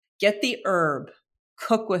get the herb,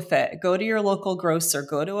 cook with it, go to your local grocer,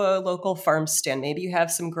 go to a local farm stand. Maybe you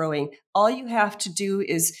have some growing. All you have to do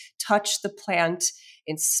is touch the plant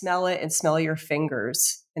and smell it and smell your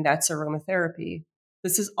fingers. And that's aromatherapy.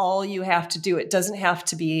 This is all you have to do. It doesn't have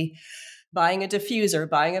to be buying a diffuser,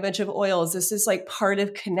 buying a bunch of oils. This is like part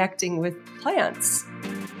of connecting with plants.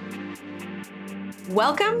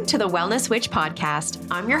 Welcome to the Wellness Witch podcast.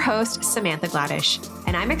 I'm your host, Samantha Gladish,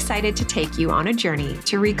 and I'm excited to take you on a journey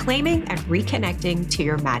to reclaiming and reconnecting to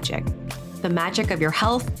your magic, the magic of your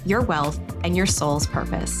health, your wealth, and your soul's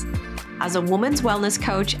purpose. As a woman's wellness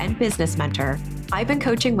coach and business mentor, I've been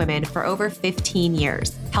coaching women for over 15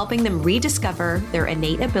 years, helping them rediscover their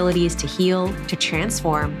innate abilities to heal, to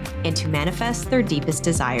transform, and to manifest their deepest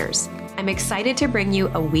desires. I'm excited to bring you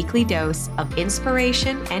a weekly dose of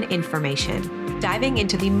inspiration and information, diving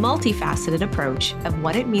into the multifaceted approach of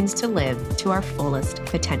what it means to live to our fullest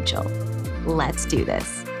potential. Let's do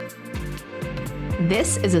this.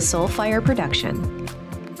 This is a Soulfire production.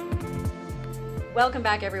 Welcome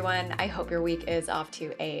back, everyone. I hope your week is off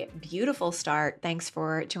to a beautiful start. Thanks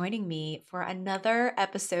for joining me for another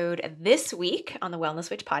episode this week on the Wellness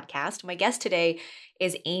Witch podcast. My guest today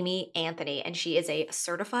is Amy Anthony, and she is a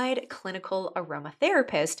certified clinical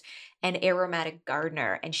aromatherapist and aromatic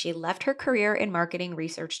gardener. And she left her career in marketing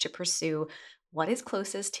research to pursue what is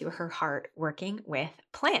closest to her heart, working with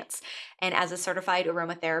plants. And as a certified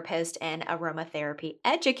aromatherapist and aromatherapy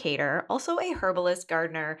educator, also a herbalist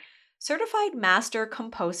gardener, certified master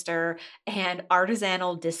composter, and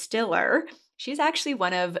artisanal distiller, she's actually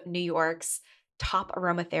one of New York's top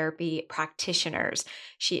aromatherapy practitioners.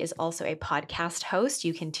 She is also a podcast host.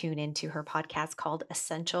 You can tune into her podcast called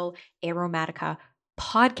Essential Aromatica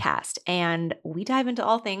Podcast. And we dive into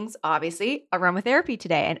all things, obviously, aromatherapy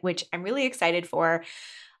today, and which I'm really excited for.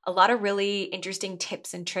 A lot of really interesting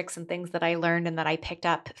tips and tricks and things that I learned and that I picked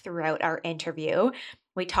up throughout our interview.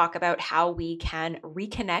 We talk about how we can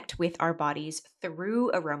reconnect with our bodies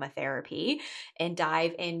through aromatherapy and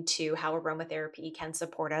dive into how aromatherapy can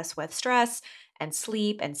support us with stress and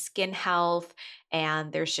sleep and skin health.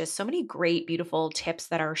 And there's just so many great, beautiful tips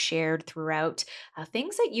that are shared throughout,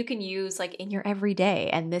 things that you can use like in your everyday.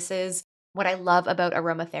 And this is what I love about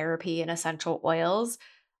aromatherapy and essential oils.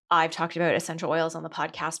 I've talked about essential oils on the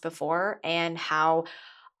podcast before and how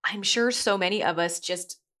I'm sure so many of us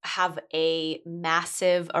just have a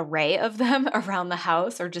massive array of them around the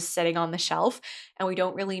house or just sitting on the shelf, and we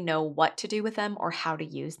don't really know what to do with them or how to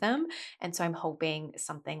use them. And so I'm hoping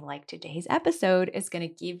something like today's episode is going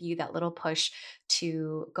to give you that little push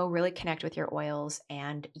to go really connect with your oils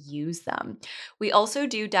and use them. We also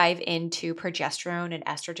do dive into progesterone and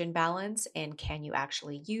estrogen balance, and can you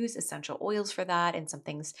actually use essential oils for that, and some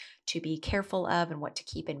things to be careful of and what to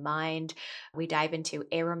keep in mind. We dive into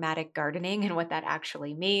aromatic gardening and what that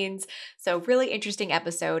actually means. So really interesting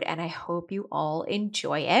episode, and I hope you all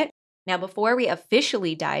enjoy it. Now, before we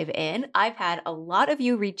officially dive in, I've had a lot of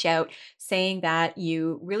you reach out saying that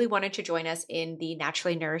you really wanted to join us in the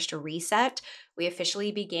Naturally Nourished Reset. We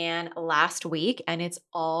officially began last week, and it's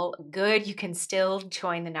all good. You can still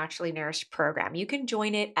join the Naturally Nourished program. You can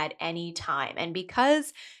join it at any time. And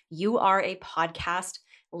because you are a podcast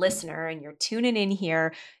listener and you're tuning in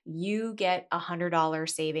here, you get $100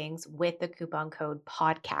 savings with the coupon code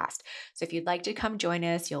podcast. So if you'd like to come join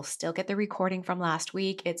us, you'll still get the recording from last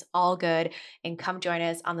week. It's all good. And come join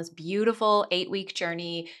us on this beautiful 8-week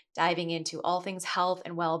journey, diving into all things health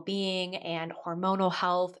and well-being and hormonal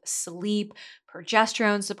health, sleep,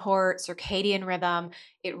 progesterone support, circadian rhythm.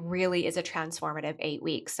 It really is a transformative 8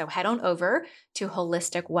 weeks. So head on over to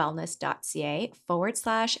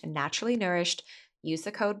holisticwellness.ca/naturally nourished. Use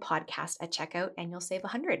the code podcast at checkout and you'll save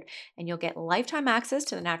 $100, and you'll get lifetime access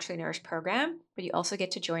to the Naturally Nourished program, but you also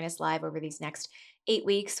get to join us live over these next 8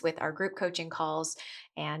 weeks with our group coaching calls.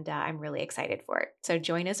 And I'm really excited for it. So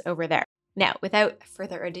join us over there. Now, without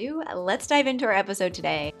further ado, let's dive into our episode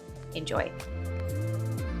today. Enjoy.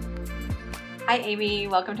 Hi, Amy.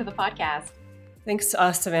 Welcome to the podcast. Thanks,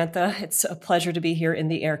 Samantha. It's a pleasure to be here in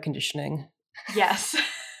the air conditioning. Yes.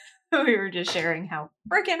 We were just sharing how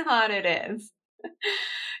freaking hot it is.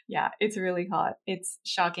 Yeah, it's really hot. It's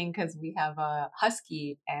shocking because we have a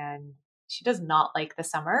husky and she does not like the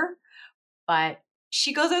summer, but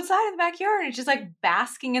she goes outside in the backyard and she's like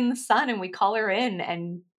basking in the sun, and we call her in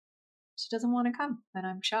and she doesn't want to come, and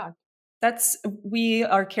I'm shocked. We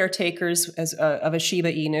are caretakers of a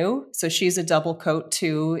Shiba Inu. So she's a double coat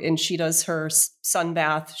too, and she does her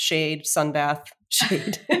sunbath, shade. So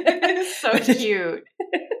cute.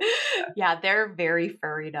 Yeah, they're very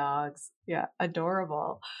furry dogs. Yeah,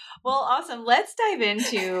 adorable. Well, awesome. Let's dive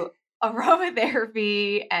into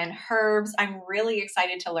aromatherapy and herbs. I'm really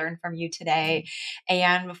excited to learn from you today.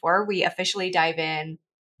 And before we officially dive in,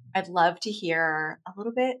 I'd love to hear a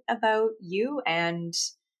little bit about you, and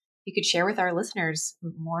you could share with our listeners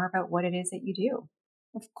more about what it is that you do.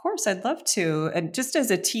 Of course, I'd love to. And just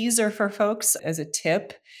as a teaser for folks, as a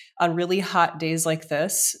tip, on really hot days like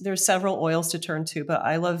this, there's several oils to turn to, but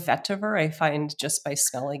I love vetiver. I find just by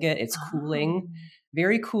smelling it, it's Oh, cooling,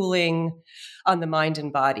 very cooling on the mind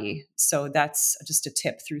and body. So that's just a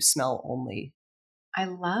tip through smell only. I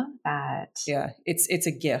love that. Yeah, it's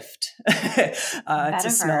a gift to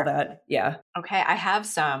smell Vetiver. that. Yeah. Okay, I have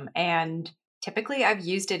some, and typically I've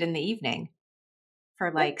used it in the evening for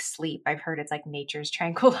Yeah. like sleep. I've heard it's like nature's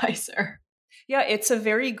tranquilizer. Yeah, it's a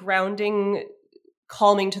very grounding,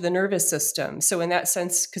 calming to the nervous system. So, in that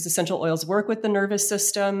sense, because essential oils work with the nervous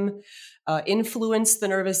system, influence the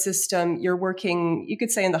nervous system, you're working, you could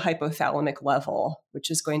say, in the hypothalamic level, which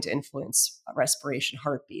is going to influence respiration,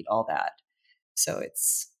 heartbeat, all that. So,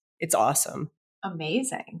 it's awesome.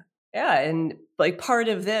 Amazing. Yeah, and like part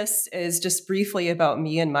of this is just briefly about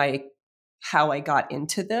me and my how I got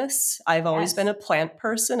into this. I've always been Yes. a plant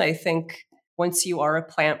person. I think once you are a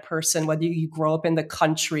plant person, whether you grow up in the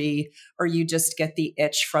country or you just get the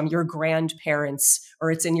itch from your grandparents or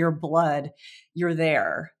it's in your blood, you're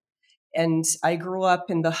there. And I grew up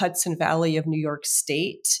in the Hudson Valley of New York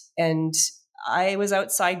State, and I was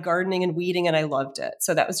outside gardening and weeding and I loved it.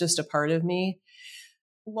 So that was just a part of me.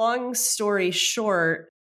 Long story short,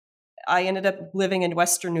 I ended up living in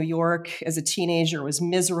Western New York as a teenager, was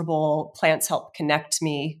miserable. Plants helped connect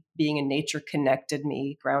me. Being in nature connected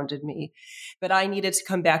me, grounded me. But I needed to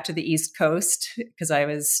come back to the East Coast because I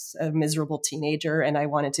was a miserable teenager and I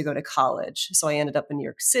wanted to go to college. So I ended up in New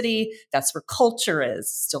York City. That's where culture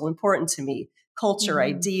is, still important to me. Culture,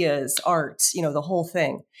 Hmm. ideas, art, the whole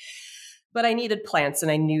thing. But I needed plants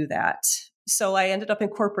and I knew that. So I ended up in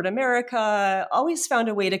corporate America, always found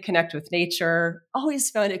a way to connect with nature, always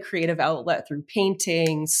found a creative outlet through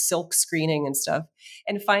painting, silk screening, and stuff.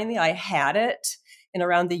 And finally, I had it in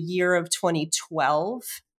around the year of 2012.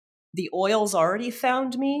 The oils already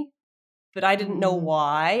found me, but I didn't know Mm.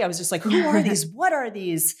 why. I was just like, who are these? What are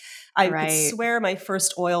these? I could Right, swear my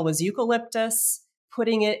first oil was eucalyptus,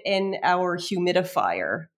 putting it in our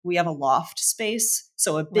humidifier. We have a loft space,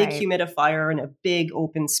 so a big right. humidifier in a big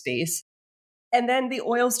open space. And then the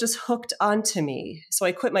oils just hooked onto me. So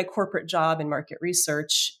I quit my corporate job in market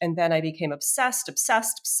research. And then I became obsessed,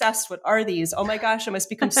 obsessed, obsessed. What are these? Oh my gosh, I must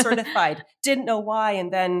become certified. Didn't know why. And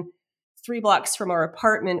then 3 blocks from our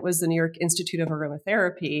apartment was the New York Institute of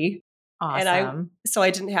Aromatherapy. And Awesome. so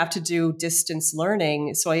I didn't have to do distance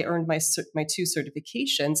learning. So I earned my 2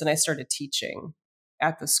 certifications and I started teaching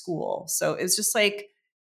at the school. So it's just like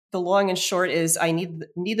the long and short is I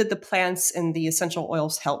needed the plants and the essential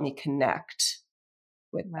oils to help me connect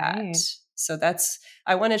with that. Right. So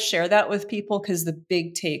I want to share that with people because the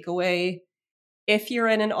big takeaway, if you're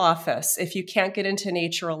in an office, if you can't get into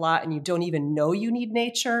nature a lot and you don't even know you need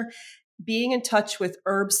nature, being in touch with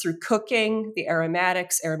herbs through cooking, the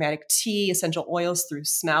aromatics, aromatic tea, essential oils through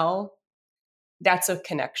smell, that's a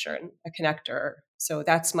connection, a connector. So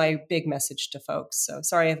that's my big message to folks. So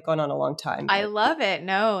sorry I've gone on a long time, I but love it.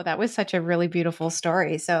 No, that was such a really beautiful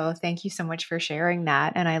story. So thank you so much for sharing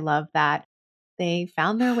that. And I love that they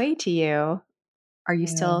found their way to you. Are you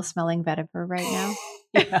yeah. still smelling vetiver right now?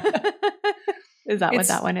 Yeah. Is that what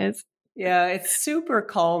that It's one is? yeah, it's super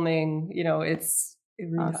calming.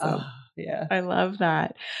 Awesome. Yeah. I love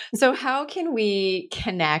that. So, how can we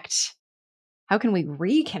connect? How can we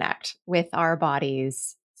reconnect with our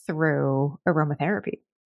bodies through aromatherapy?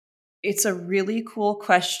 It's a really cool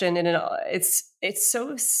question, and it's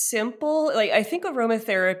so simple. Like I think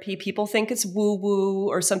aromatherapy, people think it's woo woo,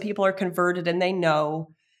 or some people are converted and they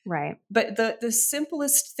know. Right. But the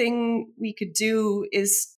simplest thing we could do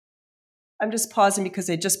is I'm just pausing because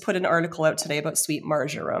I just put an article out today about sweet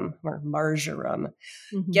marjoram or marjoram.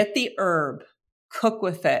 Hmm. Get the herb, cook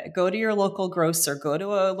with it, go to your local grocer, go to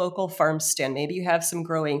a local farm stand. Maybe you have some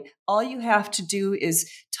growing. All you have to do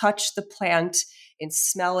is touch the plant and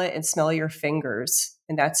smell it and smell your fingers.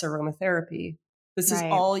 And that's aromatherapy. This is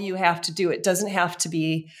Right. all you have to do. It doesn't have to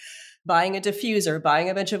be buying a diffuser, buying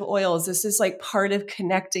a bunch of oils. This is like part of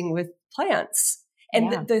connecting with plants. And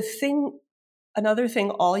Yeah. another thing,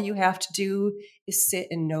 all you have to do is sit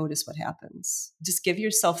and notice what happens. Just give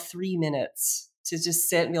yourself 3 minutes to just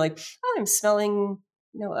sit and be like, oh, I'm smelling,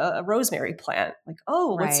 a rosemary plant. Like,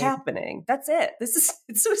 oh, what's Right. happening? That's it. It's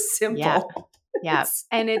so Yeah. simple. Yeah.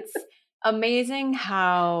 And it's amazing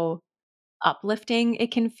how uplifting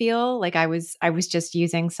it can feel. Like I was just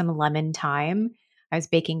using some lemon thyme I was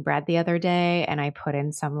baking bread the other day and I put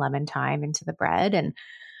in some lemon thyme into the bread, and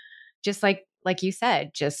just like you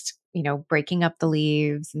said, just, breaking up the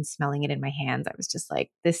leaves and smelling it in my hands, I was just like,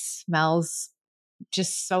 this smells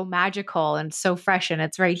just so magical and so fresh, and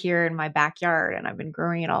it's right here in my backyard and I've been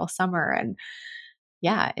growing it all summer. And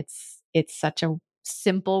yeah, it's such a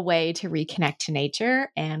simple way to reconnect to nature,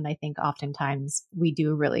 and I think oftentimes we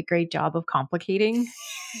do a really great job of complicating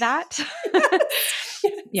that. Yes. Yeah.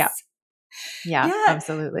 Yes. Yeah, Yeah.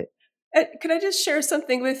 absolutely. Could I just share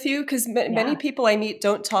something with you? Because many Yeah. people I meet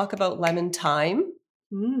don't talk about lemon thyme.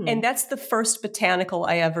 And Mm. that's the first botanical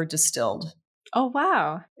I ever distilled. Oh,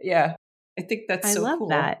 wow. Yeah. I think that's I so love cool.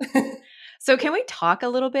 that. So can we talk a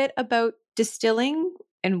little bit about distilling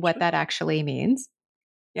and what that actually means?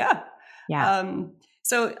 Yeah. Yeah. Um,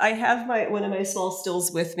 so I have one of my small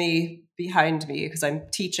stills with me behind me because I'm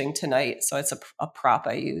teaching tonight. So it's a prop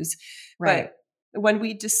I use. Right. But when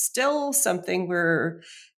we distill something, we're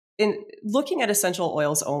in looking at essential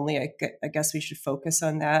oils only. I guess we should focus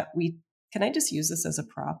on that. Can I just use this as a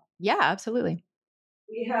prop? Yeah, absolutely.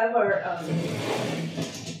 We have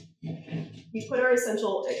we put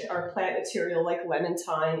our plant material like lemon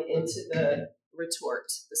thyme into the retort,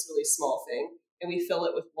 this really small thing, and we fill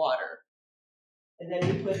it with water. And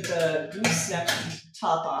then you put the gooseneck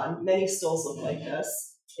top on. Many stills look like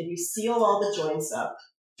this. And you seal all the joints up.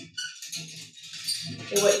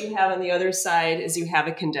 And what you have on the other side is you have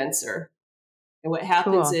a condenser. And what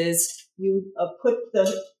happens Cool. is you put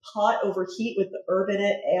the pot over heat with the herb in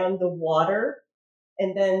it and the water,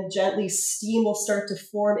 and then gently steam will start to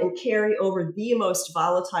form and carry over the most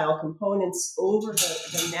volatile components over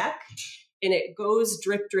the neck. And it goes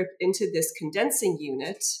drip, drip into this condensing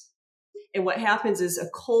unit. And what happens is a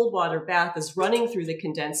cold water bath is running through the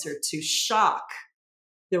condenser to shock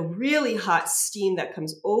the really hot steam that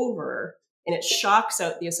comes over, and it shocks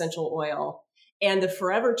out the essential oil and the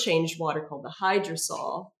forever changed water called the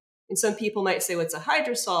hydrosol. And some people might say, what's a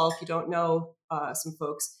hydrosol? If you don't know, some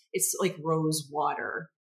folks, it's like rose water,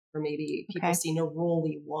 or maybe people Okay. see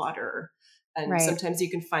neroli water. And Right. sometimes you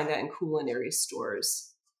can find that in culinary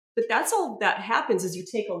stores. But that's all that happens is you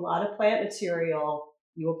take a lot of plant material,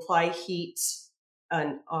 you apply heat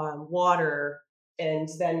and water, and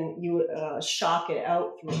then you shock it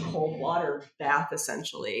out through a cold water bath,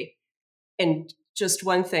 essentially. And just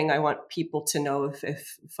one thing I want people to know,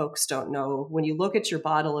 if folks don't know, when you look at your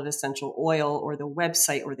bottle of essential oil or the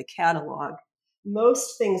website or the catalog,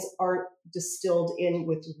 most things aren't distilled in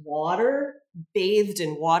with water, bathed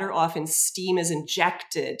in water. Often steam is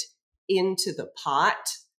injected into the pot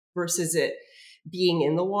versus it being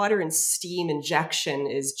in the water, and steam injection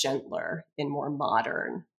is gentler and more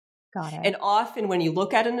modern. Got it. And often when you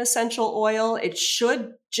look at an essential oil, it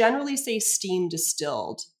should generally say steam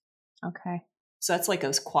distilled. Okay. So that's like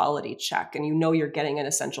a quality check. And you know you're getting an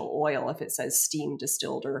essential oil if it says steam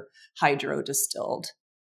distilled or hydro distilled.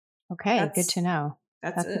 Okay. Good to That's know.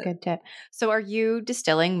 that's That's a it. good tip. So are you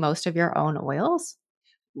distilling most of your own oils?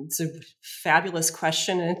 It's a fabulous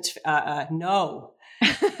question. And no.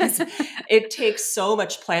 It takes so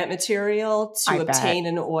much plant material I to bet. obtain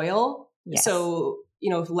an oil. Yes. So,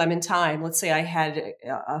 lemon thyme, let's say I had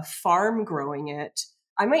a farm growing it,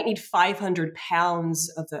 I might need 500 pounds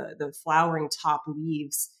of the flowering top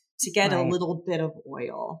leaves to get a Right. little bit of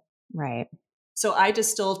oil. Right. So I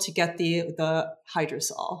distill to get the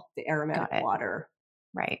hydrosol, the aromatic Got it. water.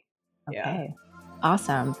 Right. Yeah. Okay.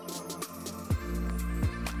 Awesome.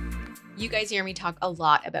 You guys hear me talk a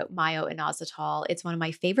lot about myo-inositol. It's one of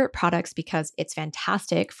my favorite products because it's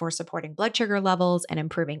fantastic for supporting blood sugar levels and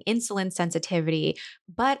improving insulin sensitivity.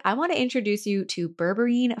 But I want to introduce you to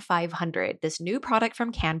Berberine 500, this new product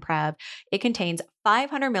from CanPrev. It contains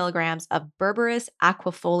 500 milligrams of Berberis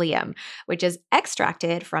aquifolium, which is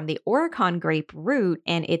extracted from the Oricon grape root,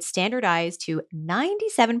 and it's standardized to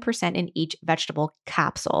 97% in each vegetable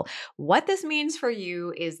capsule. What this means for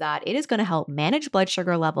you is that it is going to help manage blood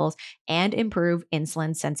sugar levels and improve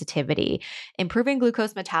insulin sensitivity. Improving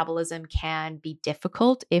glucose metabolism can be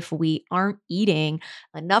difficult if we aren't eating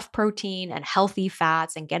enough protein and healthy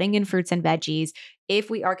fats and getting in fruits and veggies. If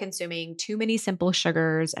we are consuming too many simple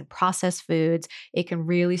sugars and processed foods, it can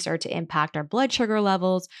really start to impact our blood sugar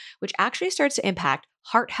levels, which actually starts to impact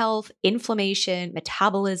heart health, inflammation,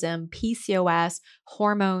 metabolism, PCOS,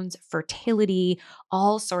 hormones, fertility,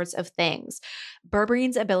 all sorts of things.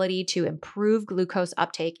 Berberene's ability to improve glucose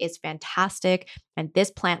uptake is fantastic, and this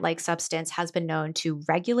plant like substance has been known to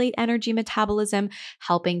regulate energy metabolism,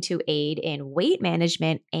 helping to aid in weight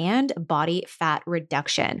management and body fat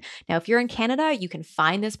reduction. Now, if you're in Canada, you can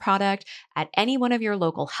find this product at any one of your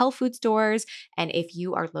local health food stores. And if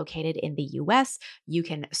you are located in the US, you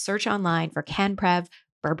can search online for CanPrev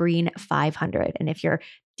Berberine 500. And if you're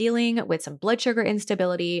dealing with some blood sugar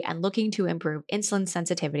instability and looking to improve insulin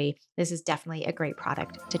sensitivity, this is definitely a great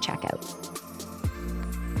product to check out.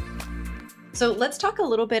 So let's talk a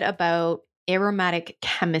little bit about aromatic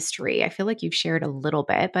chemistry. I feel like you've shared a little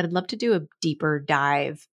bit, but I'd love to do a deeper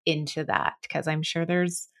dive into that because I'm sure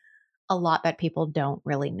there's a lot that people don't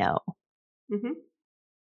really know. Mm-hmm.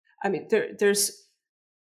 I mean,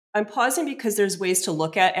 I'm pausing because there's ways to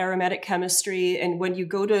look at aromatic chemistry. And when you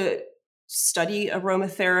go to study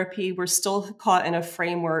aromatherapy, we're still caught in a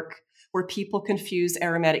framework where people confuse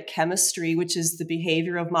aromatic chemistry, which is the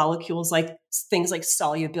behavior of molecules like things like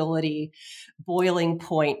solubility, boiling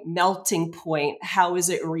point, melting point. How is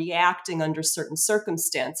it reacting under certain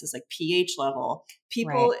circumstances, like pH level? Right.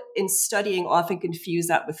 People in studying often confuse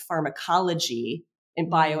that with pharmacology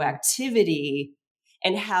and Mm, bioactivity,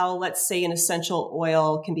 and how, let's say, an essential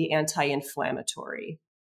oil can be anti-inflammatory.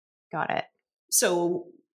 got it. So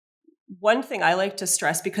one thing I like to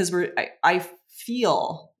stress, because I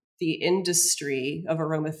feel the industry of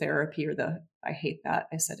aromatherapy, I hate that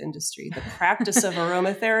I said industry, the practice of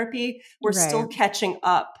aromatherapy, we're Right. still catching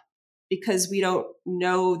up because we don't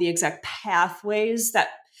know the exact pathways that,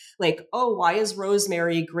 like, oh, why is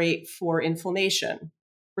rosemary great for inflammation?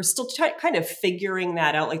 We're still kind of figuring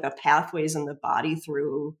that out, like the pathways in the body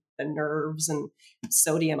through the nerves and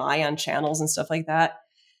sodium ion channels and stuff like that.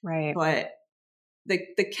 Right. But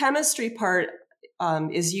the chemistry part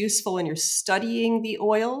is useful when you're studying the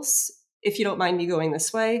oils. If you don't mind me going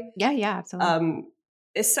this way, Yeah, absolutely.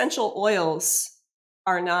 essential oils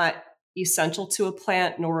are not essential to a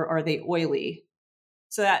plant, nor are they oily.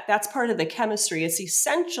 So that's part of the chemistry. It's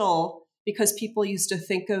essential because people used to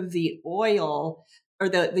think of the oil or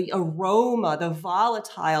the aroma, the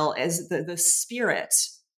volatile, as the spirit,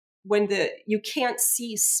 when you can't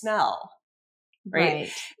see smell, right?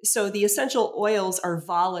 Right. So the essential oils are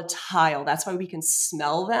volatile. That's why we can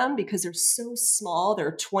smell them, because they're so small.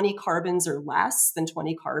 They're 20 carbons or less than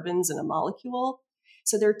 20 carbons in a molecule.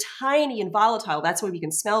 So they're tiny and volatile. That's why we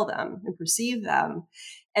can smell them and perceive them.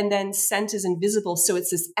 And then scent is invisible. So it's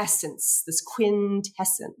this essence, this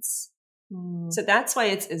quintessence. Mm, So that's why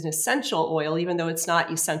it's an essential oil, even though it's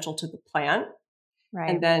not essential to the plant. right.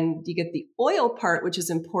 And then you get the oil part, which is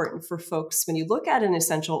important for folks. When you look at an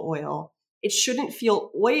essential oil, it shouldn't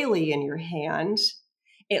feel oily in your hand.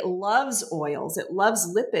 It loves oils. It loves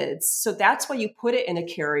lipids. So that's why you put it in a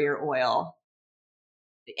carrier oil.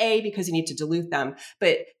 Because you need to dilute them,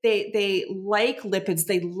 but they like lipids.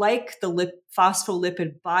 They like the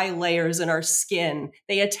phospholipid bilayers in our skin.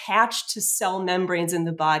 They attach to cell membranes in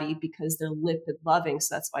the body because they're lipid loving.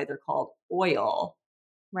 So that's why they're called oil.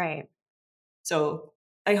 Right. So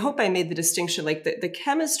I hope I made the distinction. Like the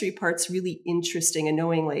chemistry part's really interesting, and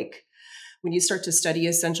knowing, like, when you start to study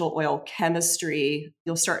essential oil chemistry,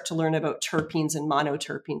 you'll start to learn about terpenes and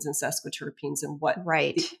monoterpenes and sesquiterpenes and what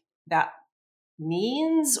Right. that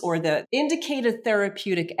means, or the indicated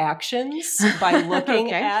therapeutic actions by looking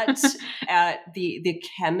Okay. at the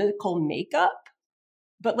chemical makeup.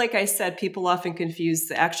 But like I said, people often confuse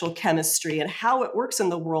the actual chemistry and how it works in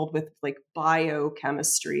the world with, like,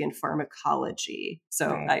 biochemistry and pharmacology. So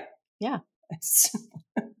Right. Yeah.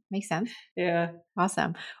 Makes sense. yeah.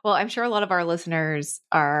 Awesome. Well, I'm sure a lot of our listeners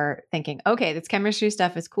are thinking, okay, this chemistry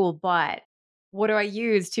stuff is cool, but what do I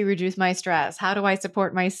use to reduce my stress? How do I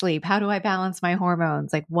support my sleep? How do I balance my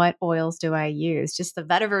hormones? Like, what oils do I use? Just the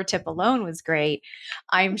vetiver tip alone was great.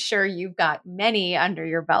 I'm sure you've got many under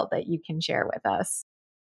your belt that you can share with us.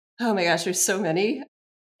 Oh my gosh, there's so many.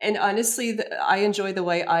 And honestly, I enjoy the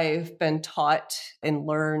way I've been taught and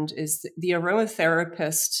learned is the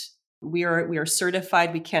aromatherapist. We are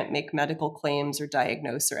certified. We can't make medical claims or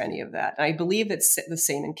diagnose or any of that. And I believe it's the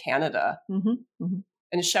same in Canada. Mm-hmm. Mm-hmm.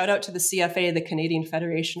 And shout out to the CFA, the Canadian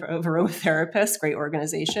Federation of Aromatherapists, great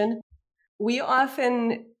organization. We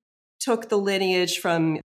often took the lineage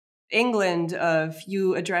from England of,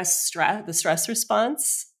 you address the stress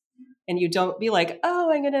response, and you don't be like,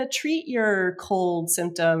 oh, I'm going to treat your cold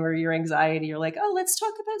symptom or your anxiety. You're like, oh, let's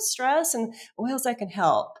talk about stress and oils that can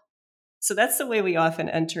help. So that's the way we often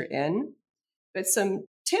enter in. But some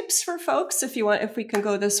tips for folks, if we can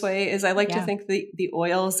go this way, is I like to Yeah. think the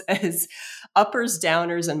oils as uppers,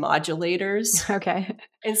 downers, and modulators. Okay.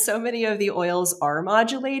 And so many of the oils are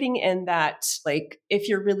modulating in that, like, if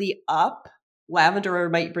you're really up, lavender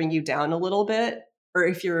might bring you down a little bit. Or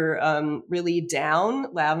if you're really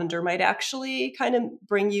down, lavender might actually kind of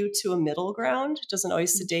bring you to a middle ground. It doesn't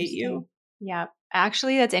always sedate Interesting. you. Yeah.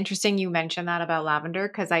 Actually, that's interesting you mentioned that about lavender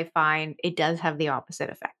because I find it does have the opposite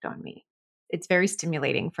effect on me. It's very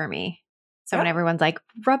stimulating for me. So when Yeah. everyone's like,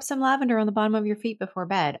 rub some lavender on the bottom of your feet before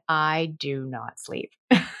bed, I do not sleep.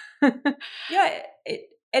 Yeah.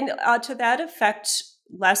 And to that effect,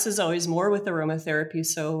 less is always more with aromatherapy.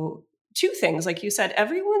 So, two things, like you said,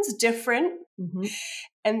 everyone's different. Mhm.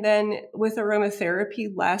 And then with aromatherapy,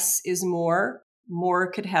 less is more.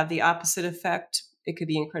 More could have the opposite effect. It could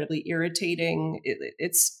be incredibly irritating.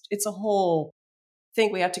 It's a whole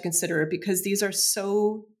thing we have to consider because these are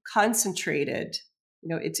so concentrated.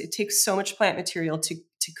 It takes so much plant material to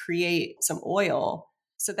create some oil.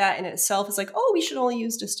 So that in itself is like, oh, we should only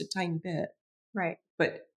use just a tiny bit. Right.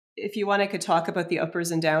 But if you want, I could talk about the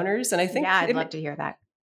uppers and downers. And I Yeah, think I'd love to hear that.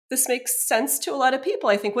 this makes sense to a lot of people.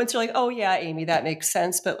 I think once you're like, oh, yeah, Amy, that makes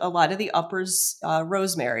sense. But a lot of the uppers,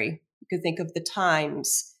 rosemary, you could think of the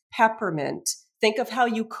thymes, peppermint, think of how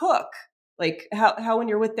you cook, like how when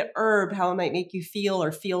you're with the herb, how it might make you feel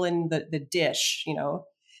or feel in the dish. And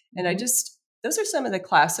Mhm. those are some of the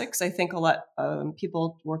classics. I think a lot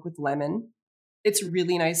people work with lemon. It's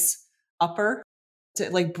really nice upper to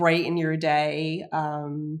like brighten your day.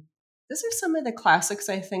 Those are some of the classics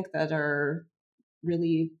I think that are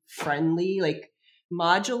really friendly, like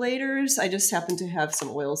modulators. I just happen to have some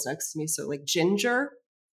oils next to me. So, like ginger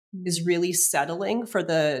is Mm. really settling for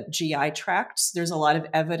the GI tract. There's a lot of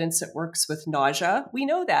evidence it works with nausea. We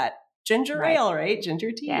know that. Ginger Right. ale, right?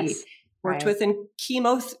 Ginger tea. Yes. Worked Right. with in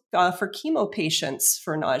chemo for chemo patients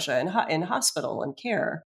for nausea in hospital and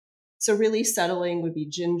care. So really settling would be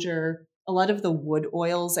ginger. A lot of the wood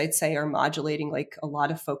oils, I'd say, are modulating. Like a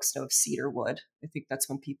lot of folks know of cedar wood. I think that's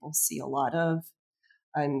when people see a lot of.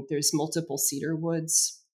 And there's multiple cedar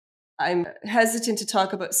woods. I'm hesitant to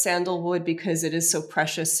talk about sandalwood because it is so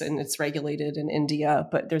precious and it's regulated in India,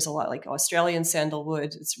 but there's a lot like Australian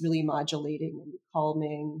sandalwood. It's really modulating and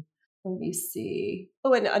calming. Let me see.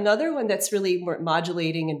 Oh, and another one that's really more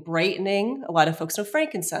modulating and brightening. A lot of folks know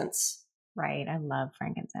frankincense. Right. I love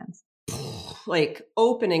frankincense. Like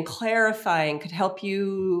opening, clarifying, could help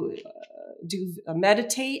you do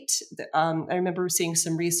meditate. I remember seeing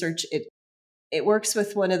some research. It works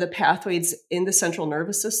with one of the pathways in the central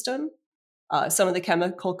nervous system, some of the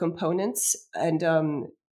chemical components. And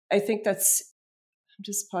I think I'm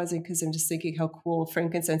just pausing because I'm just thinking how cool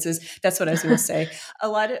frankincense is. That's what I was going to say. A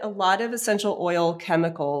lot of essential oil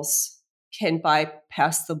chemicals can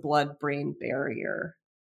bypass the blood-brain barrier.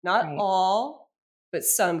 Not Right. all, but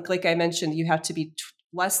some. Like I mentioned, you have to be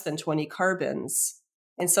less than 20 carbons,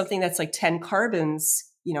 and something that's like 10 carbons,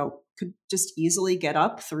 could just easily get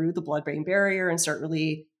up through the blood-brain barrier and start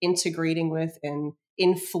really integrating with and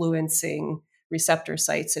influencing receptor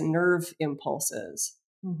sites and nerve impulses.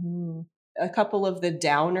 Hmm. A couple of the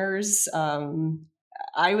downers.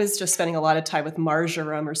 I was just spending a lot of time with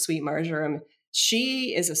marjoram or sweet marjoram.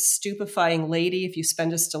 She is a stupefying lady. If you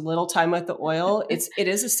spend just a little time with the oil, it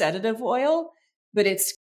is a sedative oil, but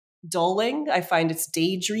it's dulling. I find it's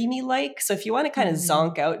daydreamy like. So if you want to kind of Mm.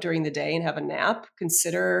 zonk out during the day and have a nap,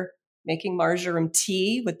 consider making marjoram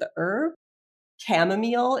tea with the herb.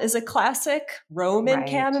 Chamomile is a classic. Roman Right.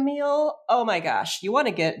 chamomile. Oh my gosh, you want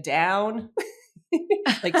to get down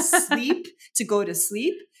like sleep to go to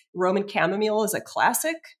sleep. Roman chamomile is a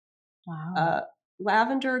classic. Wow. Uh,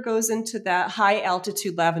 Lavender goes into that high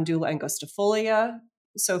altitude lavandula angustifolia.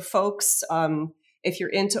 So, folks, if you're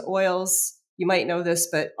into oils, you might know this,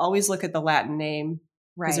 but always look at the Latin name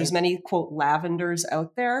because there's Right. many quote lavenders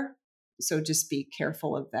out there. So just be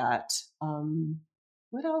careful of that.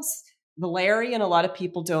 What else? Valerian, a lot of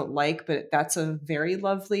people don't like, but that's a very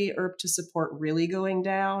lovely herb to support really going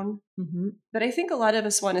down. Hmm. But I think a lot of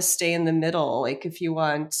us want to stay in the middle. Like if you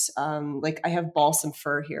want, like I have balsam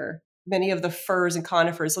fir here. Many of the firs and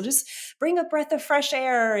conifers will just bring a breath of fresh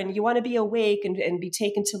air, and you want to be awake and be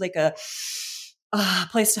taken to like a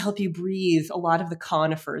place to help you breathe. A lot of the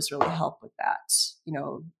conifers really help with that.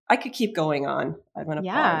 I could keep going on. I'm going to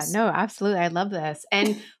Yeah, pause. no, absolutely. I love this.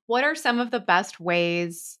 And what are some of the best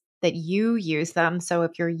ways that you use them? So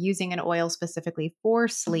if you're using an oil specifically for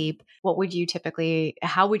sleep, how would you typically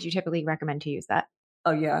recommend to use that?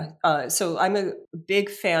 Oh yeah. So I'm a big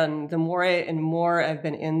fan. The more and more I've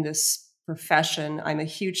been in this profession, I'm a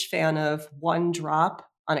huge fan of one drop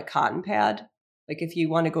on a cotton pad. Like if you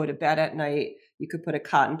want to go to bed at night, You could put a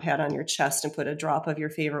cotton pad on your chest and put a drop of your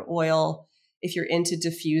favorite oil. If you're into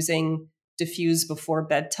diffusing, diffuse before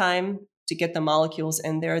bedtime to get the molecules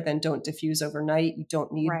in there, then don't diffuse overnight. You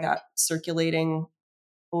don't need Right. that circulating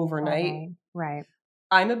All overnight. day. Right.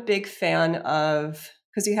 I'm a big fan of,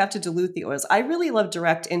 because you have to dilute the oils. I really love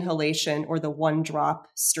direct inhalation or the one drop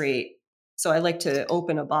straight. So I like to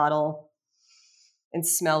open a bottle and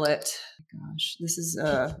smell it. Gosh, this is,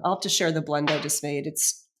 I'll have to share the blend I just made.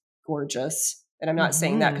 It's gorgeous. And I'm not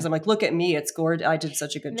saying that because I'm like, look at me, it's gorgeous. I did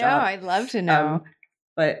such a good No, job. I'd love to know.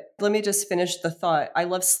 But let me just finish the thought. I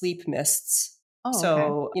love sleep mists. Oh, okay.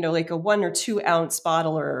 So, like a 1 or 2 ounce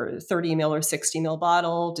bottle or 30 mil or 60 mil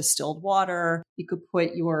bottle, distilled water. You could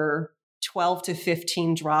put your 12 to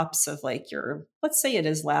 15 drops of like your, let's say it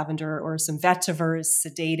is lavender or some vetiver is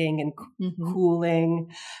sedating and cooling.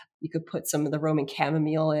 You could put some of the Roman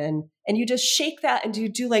chamomile in and you just shake that and you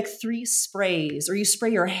do like 3 sprays or you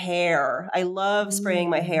spray your hair. I love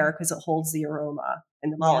spraying my hair because it holds the aroma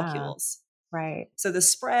and the molecules. Right. So the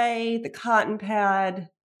spray, the cotton pad,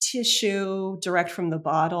 tissue direct from the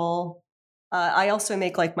bottle. I also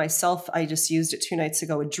make like myself, I just used it 2 nights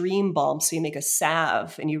ago, a dream balm. So you make a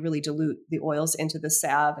salve and you really dilute the oils into the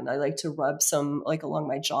salve. And I like to rub some like along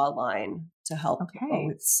my jawline to help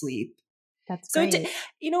with sleep. That's So great.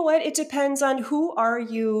 you know what? It depends on who are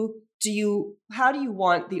you. How do you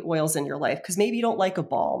want the oils in your life? Because maybe you don't like a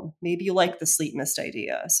balm. Maybe you like the sleep mist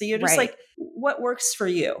idea. So you're just like, what works for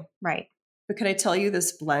you? Right. But could I tell you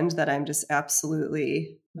this blend that I'm just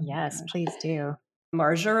absolutely... Yes, please do.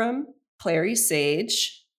 Marjoram, clary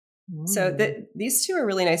sage. So these two are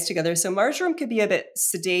really nice together. So marjoram could be a bit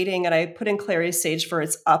sedating, and I put in clary sage for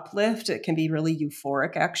its uplift. It can be really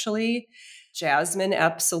euphoric, actually. Jasmine,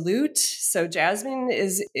 absolute. So jasmine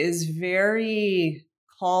is very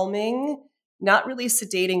calming, not really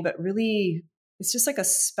sedating, but really it's just like a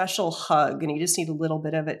special hug, and you just need a little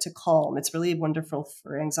bit of it to calm. It's really wonderful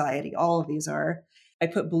for anxiety. All of these are. I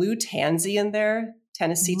put blue tansy in there,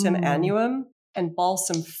 Tennesseetum annuum, and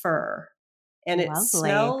balsam fir. And it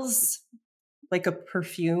smells like a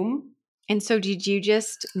perfume. And so did you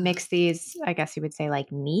just mix these, I guess you would say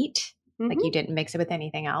like neat? Like you didn't mix it with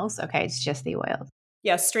anything else? Okay, it's just the oils.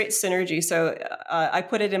 Yeah, straight synergy. So I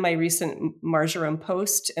put it in my recent marjoram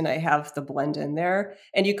post and I have the blend in there.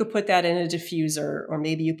 And you could put that in a diffuser or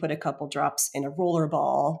maybe you put a couple drops in a roller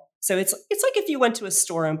ball. So it's like if you went to a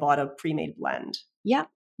store and bought a pre-made blend. Yep.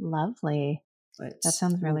 Lovely. But, that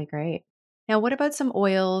sounds really great. Now, what about some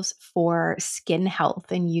oils for skin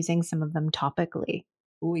health and using some of them topically?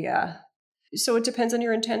 Oh, yeah. So it depends on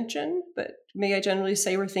your intention, but may I generally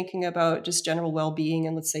say we're thinking about just general well-being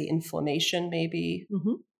and let's say inflammation, maybe.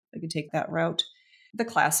 I could take that route. The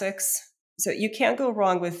classics. So you can't go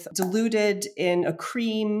wrong with diluted in a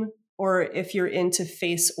cream, or if you're into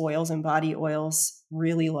face oils and body oils,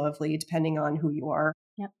 really lovely, depending on who you are.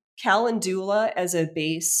 Yep. Calendula as a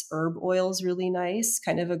base herb oil is really nice,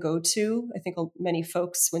 kind of a go-to. I think many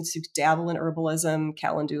folks, once you dabble in herbalism,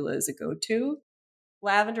 calendula is a go-to.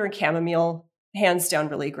 Lavender and chamomile, hands down,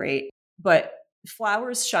 really great. But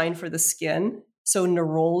flowers shine for the skin. So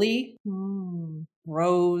neroli,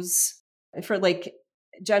 rose, for like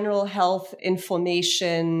general health,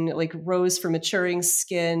 inflammation, like rose for maturing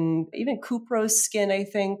skin, even cuprose skin, I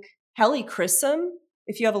think. Helichrysum,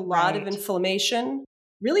 if you have a lot of inflammation,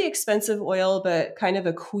 really expensive oil, but kind of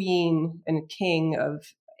a queen and king of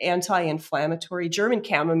anti-inflammatory. German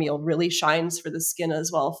chamomile really shines for the skin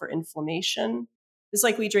as well for inflammation. It's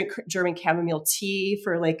like we drink German chamomile tea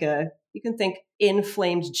for like you can think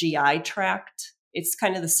inflamed GI tract. It's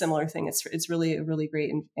kind of the similar thing. It's really a really great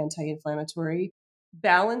anti-inflammatory.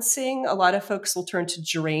 Balancing, a lot of folks will turn to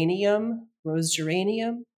geranium, rose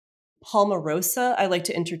geranium. Palmarosa, I like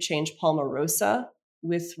to interchange palmarosa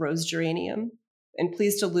with rose geranium. And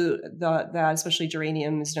please dilute that, especially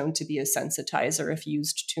geranium is known to be a sensitizer if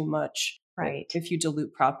used too much. Right. But if you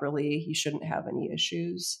dilute properly, you shouldn't have any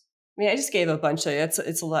issues. I mean, I just gave a bunch of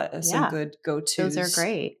it's a lot some good go-tos. Those are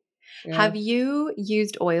great. Yeah. Have you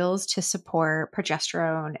used oils to support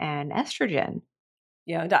progesterone and estrogen?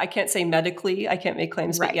 Yeah, I can't say medically, I can't make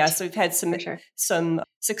claims, but yeah, so we've had some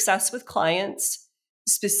success with clients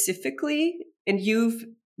specifically, and you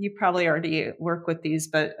probably already work with these,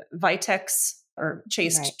 but Vitex or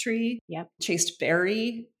chaste tree, chaste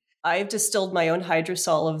berry. I've distilled my own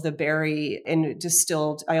hydrosol of the berry and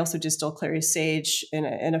I also distill clary sage in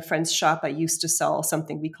a friend's shop. I used to sell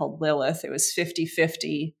something we called Lilith. It was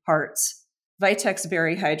 50-50 parts Vitex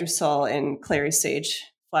berry hydrosol and clary sage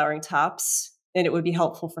flowering tops. And it would be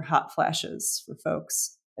helpful for hot flashes for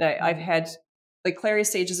folks. And I've had, like clary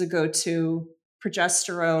sage is a go-to.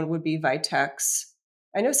 Progesterone would be Vitex.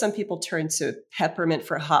 I know some people turn to peppermint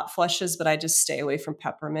for hot flushes, but I just stay away from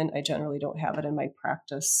peppermint. I generally don't have it in my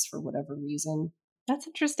practice for whatever reason. That's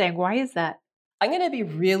interesting. Why is that? I'm going to be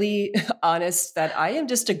really honest that I am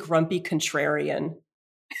just a grumpy contrarian.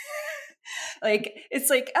 Like, it's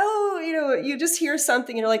like, oh, you just hear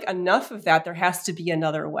something and you're like, enough of that. There has to be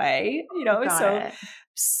another way, Got So it.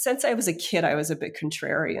 since I was a kid, I was a bit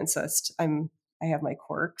contrarian. So I have my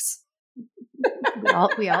quirks.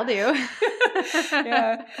 We all do.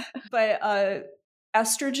 Yeah. But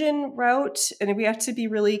estrogen route, and we have to be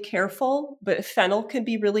really careful, but fennel can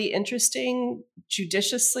be really interesting,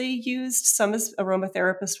 judiciously used. Some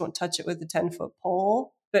aromatherapists won't touch it with a 10-foot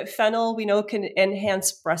pole. But fennel, we know, can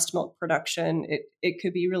enhance breast milk production. It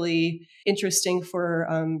could be really interesting for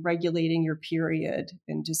regulating your period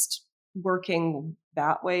and just working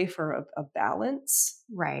that way for a balance.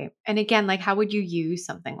 Right. And again, like how would you use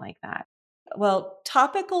something like that? Well,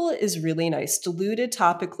 topical is really nice. Diluted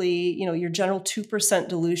topically, your general 2%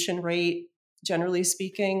 dilution rate, generally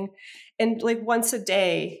speaking. And like once a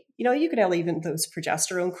day, you could have even those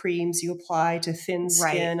progesterone creams you apply to thin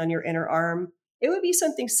Right. skin on your inner arm. It would be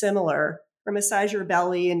something similar. Or massage your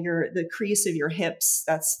belly and the crease of your hips,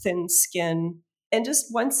 that's thin skin. And just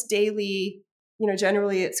once daily,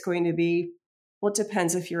 generally it's going to be, well, it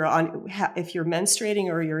depends if if you're menstruating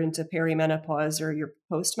or you're into perimenopause or you're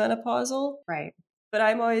postmenopausal. Right. But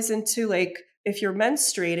I'm always into like if you're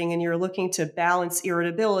menstruating and you're looking to balance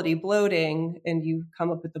irritability, bloating, and you come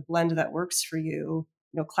up with the blend that works for you.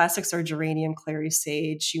 Classics are geranium, clary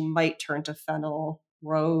sage. You might turn to fennel,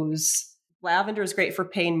 rose. Lavender is great for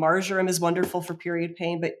pain. Marjoram is wonderful for period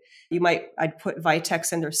pain, but I'd put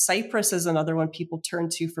Vitex in there. Cypress is another one people turn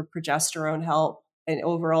to for progesterone help and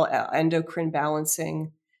overall endocrine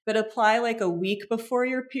balancing. But apply like a week before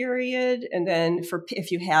your period, and then for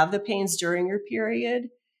if you have the pains during your period.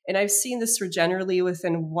 And I've seen this for generally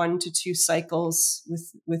within 1 to 2 cycles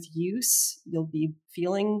with use, you'll be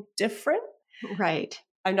feeling different. Right.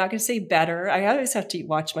 I'm not going to say better. I always have to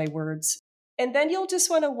watch my words. And then you'll just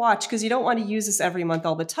want to watch because you don't want to use this every month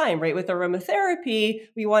all the time, right? With aromatherapy,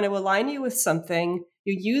 we want to align you with something.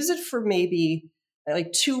 You use it for maybe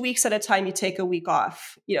like 2 weeks at a time. You take a week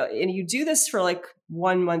off, and you do this for like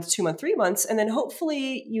 1 month, 2 months, 3 months. And then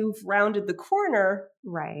hopefully you've rounded the corner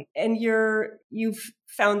Right. and you've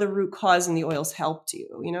found the root cause and the oils helped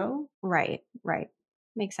you. Right. Right.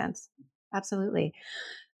 Makes sense. Absolutely.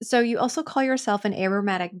 So you also call yourself an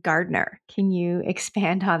aromatic gardener. Can you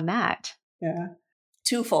expand on that? Yeah.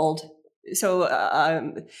 Twofold. So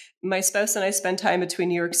my spouse and I spend time between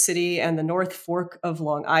New York City and the North Fork of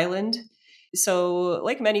Long Island. So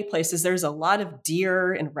like many places, there's a lot of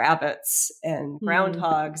deer and rabbits and Hmm.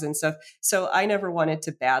 groundhogs and stuff. So I never wanted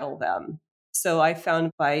to battle them. So I found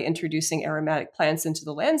by introducing aromatic plants into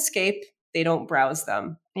the landscape, they don't browse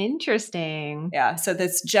them. Interesting. Yeah. So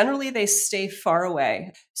that's generally they stay far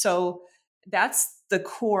away. So that's the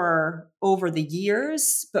core over the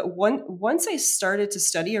years. But once I started to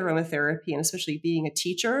study aromatherapy and especially being a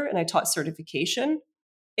teacher and I taught certification,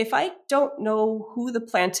 if I don't know who the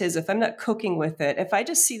plant is, if I'm not cooking with it, if I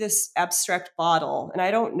just see this abstract bottle and I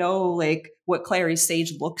don't know like what clary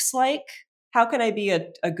sage looks like, how can I be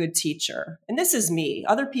a good teacher? And this is me.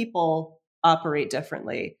 Other people operate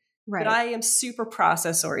differently. But Right. I am super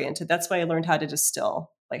process oriented. That's why I learned how to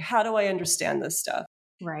distill. Like, how do I understand this stuff?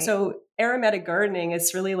 Right. So aromatic gardening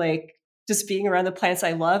is really like just being around the plants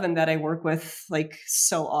I love and that I work with like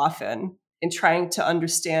so often and trying to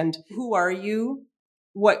understand who are you?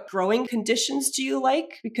 What growing conditions do you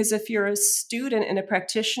like? Because if you're a student and a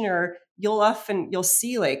practitioner, you'll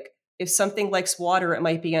see like if something likes water, it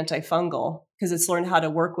might be antifungal because it's learned how to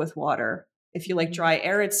work with water. If you like Mhm. dry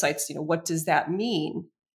arid sites, what does that mean?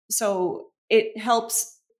 So it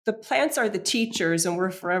helps. The plants are the teachers and we're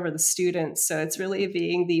forever the students. So it's really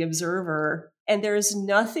being the observer. And there's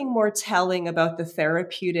nothing more telling about the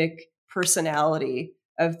therapeutic personality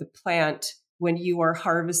of the plant when you are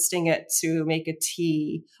harvesting it to make a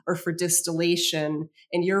tea or for distillation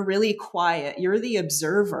and you're really quiet. You're the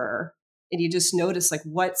observer and you just notice like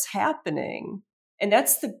what's happening. And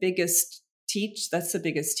that's the biggest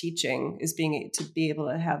teaching is being to be able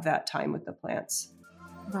to have that time with the plants.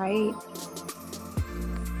 Right.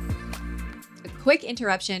 quick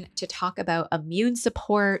interruption to talk about immune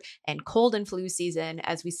support and cold and flu season.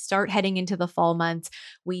 As we start heading into the fall months,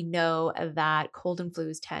 we know that cold and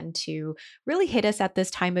flus tend to really hit us at this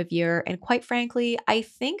time of year. And quite frankly, I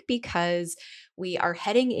think because we are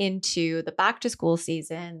heading into the back to school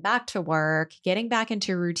season, back to work, getting back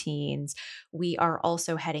into routines. We are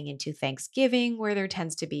also heading into Thanksgiving, where there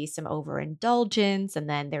tends to be some overindulgence. And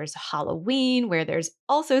then there's Halloween, where there's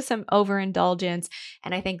also some overindulgence.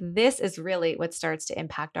 And I think this is really what starts to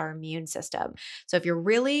impact our immune system. So, if you're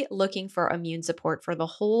really looking for immune support for the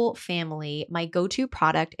whole family, my go to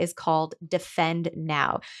product is called Defend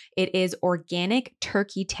Now. It is organic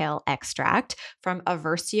turkey tail extract from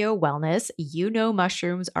Aversio Wellness. You know,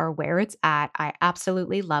 mushrooms are where it's at. I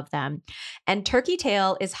absolutely love them. And turkey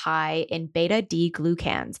tail is high in beta D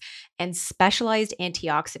glucans and specialized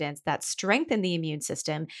antioxidants that strengthen the immune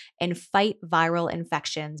system and fight viral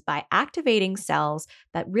infections by activating cells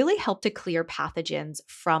that really help to clear pathogens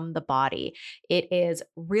from the body. It is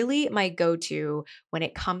really my go to when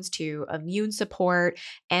it comes to immune support.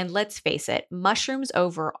 And let's face it, mushrooms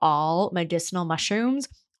overall, medicinal mushrooms,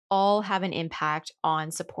 all have an impact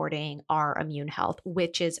on supporting our immune health,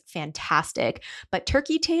 which is fantastic. But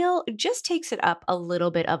turkey tail just takes it up a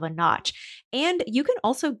little bit of a notch. And you can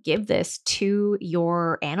also give this to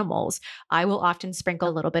your animals. I will often sprinkle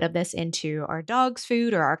a little bit of this into our dog's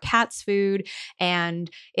food or our cat's food.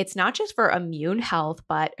 And it's not just for immune health,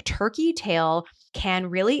 but turkey tail can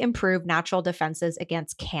really improve natural defenses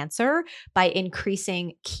against cancer by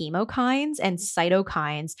increasing chemokines and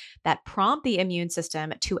cytokines that prompt the immune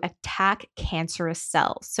system to attack cancerous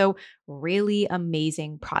cells. So, really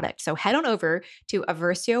amazing product. So, head on over to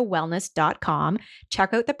aversiowellness.com,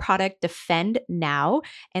 check out the product Defend Now,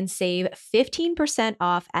 and save 15%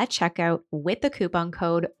 off at checkout with the coupon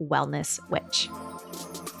code WellnessWitch.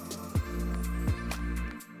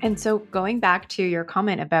 And so, going back to your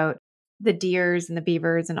comment about the deers and the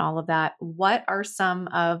beavers and all of that, what are some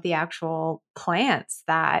of the actual plants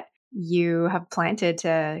that you have planted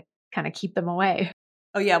to kind of keep them away?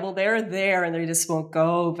 Oh yeah, well they're there and they just won't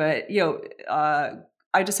go. But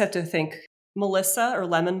I just have to think Melissa or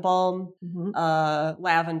lemon balm,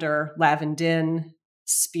 lavender, lavandin,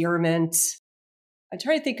 spearmint. I'm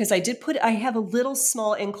trying to think because I have a little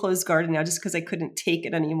small enclosed garden now just because I couldn't take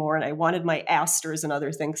it anymore and I wanted my asters and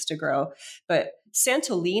other things to grow. But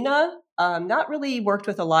Santolina, not really worked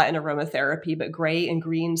with a lot in aromatherapy, but gray and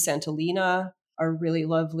green Santolina are really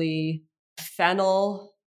lovely. Fennel,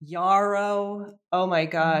 yarrow, oh my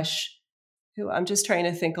gosh. I'm just trying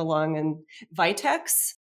to think along. And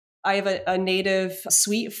Vitex, I have a native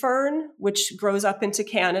sweet fern, which grows up into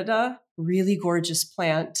Canada. Really gorgeous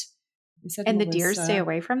plant. I said And the Melissa. deer stay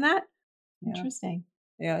away from that? Yeah. Interesting.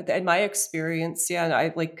 Yeah, in my experience,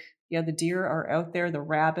 the deer are out there, the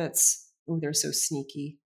rabbits, oh, they're so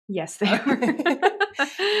sneaky. Yes, they are.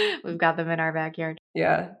 We've got them in our backyard.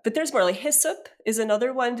 Yeah, but there's more. Like hyssop is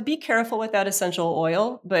another one. To be careful with that essential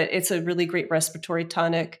oil, but it's a really great respiratory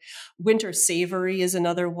tonic. Winter savory is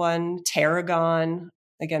another one. Tarragon,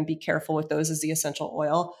 again, be careful with those as the essential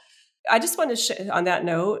oil. I just want to, on that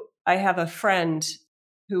note, I have a friend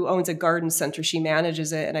who owns a garden center. She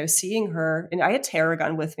manages it. And I was seeing her and I had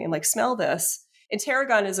tarragon with me. I'm like, smell this. And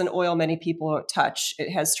tarragon is an oil many people don't touch.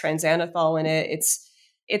 It has transanethol in it.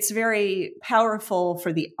 It's very powerful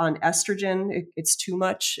on estrogen. It's too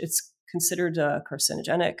much. It's considered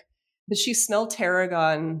carcinogenic. But she smelled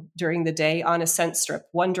tarragon during the day on a scent strip,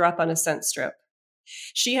 one drop on a scent strip.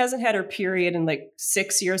 She hasn't had her period in like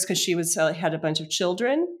 6 years because she had a bunch of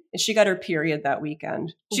children, and she got her period that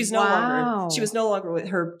weekend. She was no longer with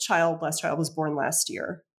her child. Last child was born last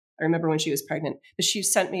year. I remember when she was pregnant, but she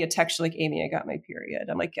sent me a text like, Amy, I got my period.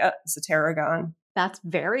 I'm like, yeah, it's a tarragon. That's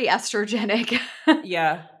very estrogenic.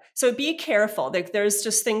 Yeah. So be careful. There's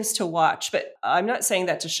just things to watch, but I'm not saying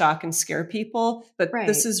that to shock and scare people, but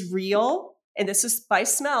This is real. And this is by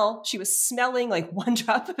smell. She was smelling like one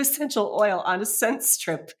drop of essential oil on a scent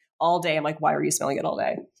strip all day. I'm like, why are you smelling it all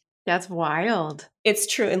day? That's wild.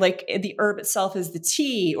 It's true. And like the herb itself is the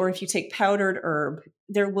tea, or if you take powdered herb,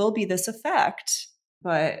 there will be this effect.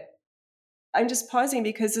 But I'm just pausing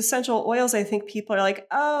because essential oils, I think people are like,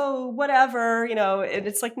 oh, whatever, and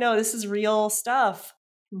it's like, no, this is real stuff.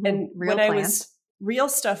 Mm-hmm. And real when plant. I was real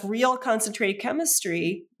stuff, real concentrated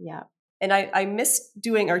chemistry. Yeah. And I missed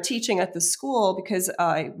doing our teaching at the school because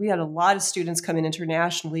we had a lot of students come in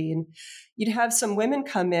internationally, and you'd have some women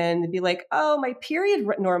come in and be like, oh, my period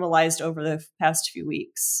normalized over the past few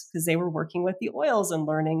weeks because they were working with the oils and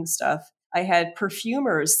learning stuff. I had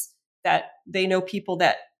perfumers that they know people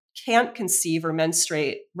that can't conceive or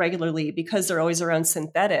menstruate regularly because they're always around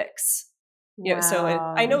synthetics. So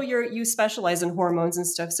I know Wow. you specialize in hormones and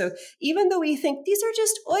stuff. So even though we think these are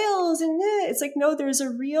just oils and it's like, no, there's a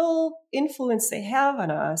real influence they have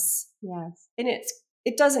on us. Yes. And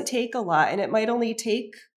it doesn't take a lot. And it might only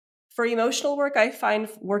take, for emotional work, I find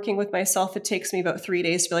working with myself, it takes me about 3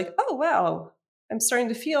 days to be like, oh, wow, I'm starting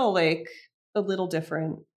to feel like a little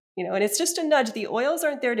different, and it's just a nudge. The oils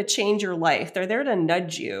aren't there to change your life. They're there to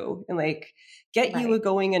nudge you and like get you Right.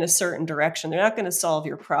 going in a certain direction. They're not going to solve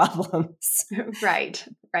your problems, Right.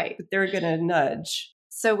 Right. but they're going to nudge.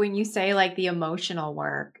 So when you say like the emotional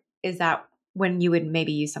work, is that when you would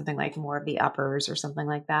maybe use something like more of the uppers or something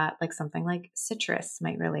like that? Like something like citrus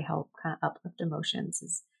might really help kind of uplift emotions.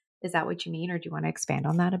 Is that what you mean? Or do you want to expand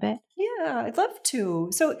on that a bit? Yeah, I'd love to.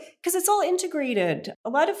 So, because it's all integrated. A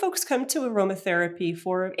lot of folks come to aromatherapy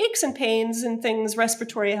for aches and pains and things,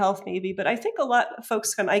 respiratory health maybe, but I think a lot of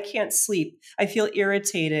folks come, I can't sleep. I feel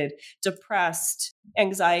irritated, depressed,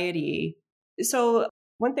 anxiety. So,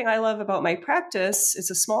 one thing I love about my practice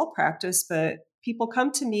is a small practice, but people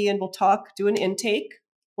come to me and we'll talk, do an intake,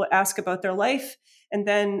 we'll ask about their life, and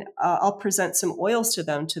then I'll present some oils to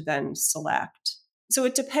them to then select. So,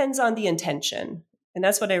 it depends on the intention. And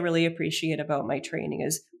that's what I really appreciate about my training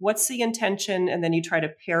is what's the intention? And then you try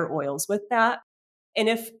to pair oils with that. And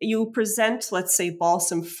if you present, let's say,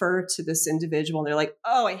 balsam fir to this individual, and they're like,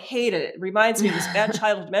 oh, I hate it. It reminds me of this bad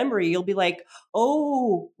childhood memory. You'll be like,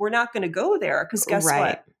 oh, we're not going to go there. Because guess Right.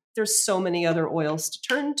 what? There's so many other oils to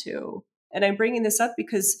turn to. And I'm bringing this up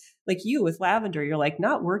because, like you with lavender, you're like,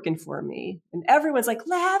 not working for me. And everyone's like,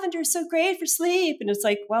 lavender's so great for sleep. And it's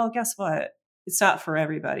like, well, guess what? It's not for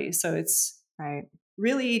everybody. So it's Right.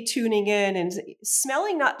 really tuning in and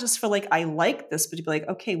smelling, not just for like, I like this, but to be like,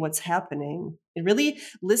 okay, what's happening? And really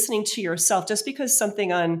listening to yourself. Just because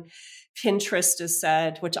something on Pinterest is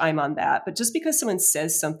said, which I'm on that, but just because someone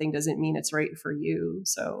says something doesn't mean it's right for you.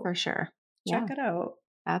 So For sure. check Yeah, it out.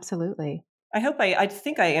 absolutely. I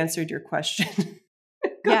think I answered your question.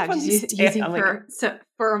 Go Yeah, on just this tan. using I'm like,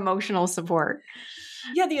 for emotional support.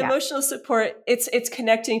 yeah, the Yeah, emotional support, it's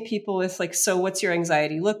connecting people with like, so what's your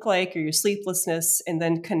anxiety look like or your sleeplessness, and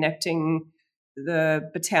then connecting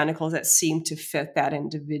the botanicals that seem to fit that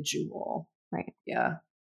individual. right. Yeah.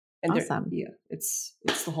 And Awesome. it's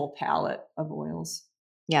the whole palette of oils.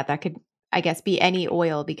 Yeah, that could, I guess, be any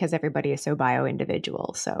oil because everybody is so bio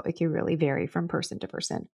individual. So it can really vary from person to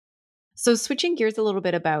person. So switching gears a little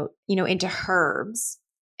bit about, into herbs,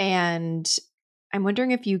 and I'm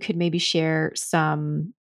wondering if you could maybe share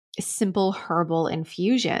some simple herbal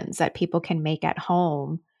infusions that people can make at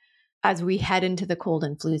home as we head into the cold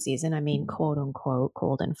and flu season. I mean, quote unquote,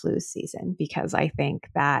 cold and flu season, because I think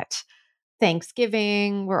that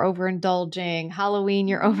Thanksgiving, we're overindulging. Halloween,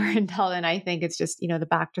 you're overindulging. I think it's just, the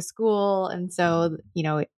back to school. And so,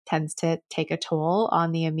 it tends to take a toll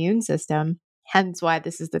on the immune system. Hence why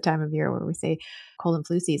this is the time of year where we say cold and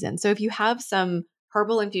flu season. So if you have some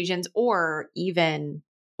herbal infusions or even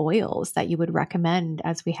oils that you would recommend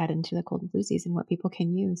as we head into the cold and flu season, what people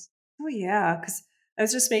can use. Oh yeah, because I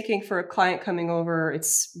was just making for a client coming over.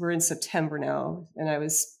 We're in September now, and I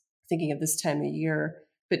was thinking of this time of year.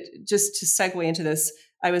 But just to segue into this,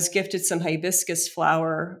 I was gifted some hibiscus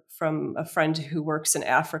flower from a friend who works in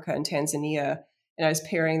Africa and Tanzania, and I was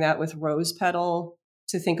pairing that with rose petal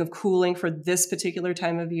to think of cooling for this particular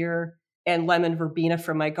time of year, and lemon verbena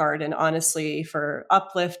from my garden, honestly, for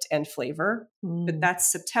uplift and flavor. But Mm.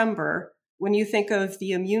 that's September. When you think of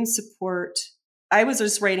the immune support, I was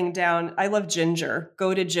just writing down, I love ginger.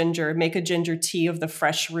 Go to ginger, make a ginger tea of the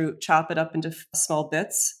fresh root, chop it up into small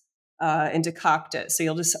bits, and decoct it. So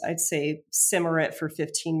I'd say, simmer it for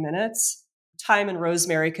 15 minutes. Thyme and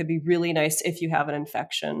rosemary could be really nice if you have an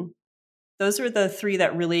infection. Those are the three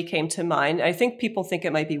that really came to mind. I think people think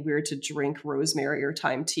it might be weird to drink rosemary or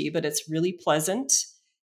thyme tea, but it's really pleasant.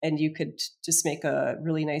 And you could just make a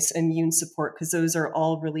really nice immune support because those are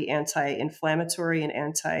all really anti-inflammatory and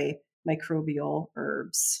antimicrobial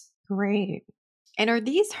herbs. Great. And are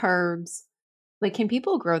these herbs, like, can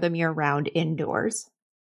people grow them year round indoors?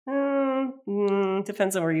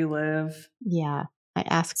 Depends on where you live. Yeah. I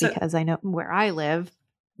ask So, because I know where I live,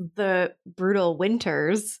 the brutal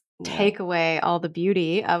winters yeah. take away all the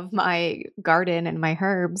beauty of my garden and my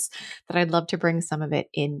herbs that I'd love to bring some of it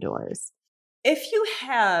indoors. If you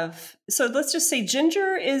have, so let's just say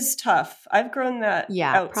ginger is tough. I've grown that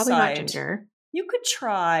Yeah, probably not outside. ginger. You could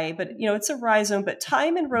try, but it's a rhizome. But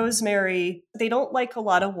thyme and rosemary, they don't like a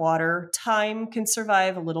lot of water. Thyme can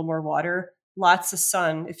survive a little more water, lots of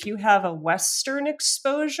sun. If you have a western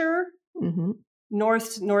exposure, Hmm.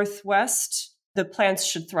 northwest, the plants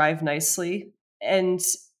should thrive nicely. And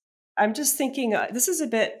I'm just thinking this is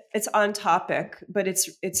it's on topic, but it's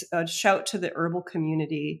a shout to the herbal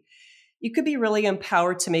community. You could be really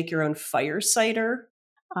empowered to make your own fire cider.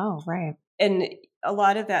 Oh, right. And a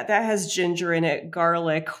lot of that has ginger in it,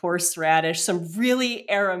 garlic, horseradish, some really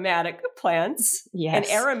aromatic plants. And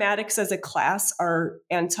Yes. aromatics as a class are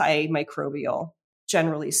antimicrobial,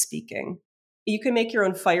 generally speaking. You can make your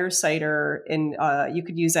own fire cider, and you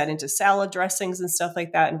could use that into salad dressings and stuff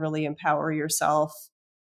like that and really empower yourself.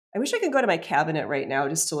 I wish I could go to my cabinet right now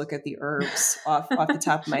just to look at the herbs off the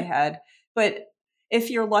top of my head. But if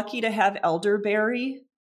you're lucky to have elderberry,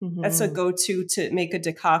 that's a Mm-hmm. go-to to make a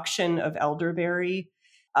decoction of elderberry.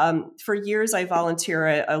 For years, I volunteer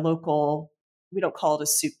at a local, we don't call it a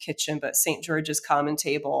soup kitchen, but St. George's Common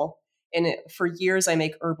Table. And for years, I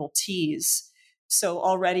make herbal teas. So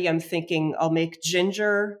already I'm thinking I'll make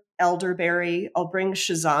ginger, elderberry. I'll bring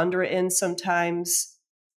schizandra in sometimes.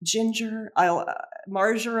 Ginger,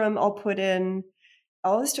 marjoram I'll put in.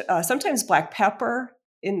 Sometimes black pepper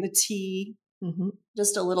in the tea, Mm-hmm.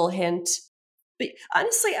 just a little hint. But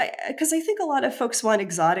honestly, because I think a lot of folks want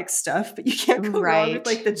exotic stuff, but you can't go wrong with Right.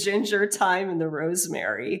 like the ginger, thyme, and the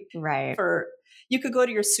rosemary. Right. You could go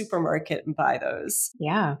to your supermarket and buy those.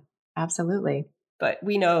 Yeah, absolutely. But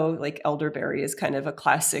we know like elderberry is kind of a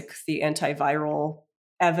classic, the antiviral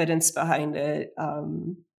evidence behind it.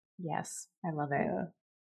 Yes, I love it. Yeah.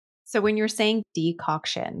 So when you're saying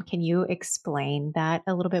decoction, can you explain that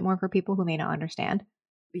a little bit more for people who may not understand?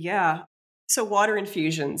 Yeah. So water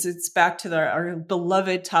infusions, it's back to our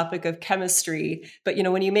beloved topic of chemistry. But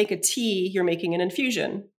when you make a tea, you're making an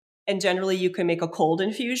infusion. And generally you can make a cold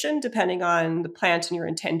infusion depending on the plant and your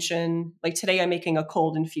intention. Like today I'm making a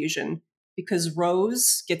cold infusion because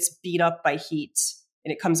rose gets beat up by heat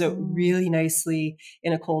and it comes out Mm. really nicely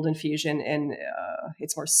in a cold infusion, and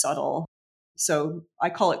it's more subtle. So I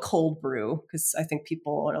call it cold brew because I think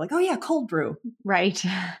people are like, oh yeah, cold brew. Right.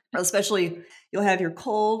 Especially you'll have your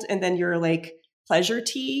cold and then your like pleasure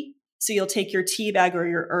tea. So you'll take your tea bag or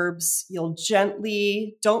your herbs, you'll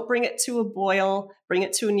gently, don't bring it to a boil, bring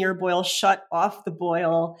it to a near boil, shut off the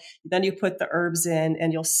boil. Then you put the herbs in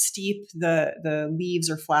and you'll steep the leaves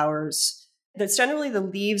or flowers. That's generally the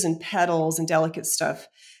leaves and petals and delicate stuff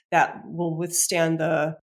that will withstand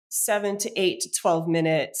the 7 to 8 to 12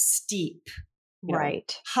 minute steep,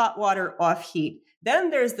 Right. hot water off heat. Then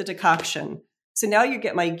there's the decoction. So now you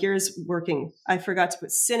get my gears working. I forgot to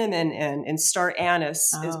put cinnamon in, and star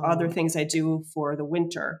anise is other Oh, things I do for the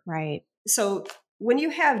winter. right. So when you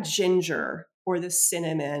have ginger or the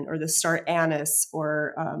cinnamon or the star anise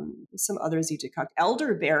or some others you decoct,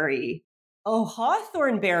 elderberry, oh,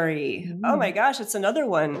 hawthorn berry. Oh my Mm. gosh, it's another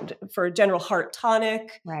one for a general heart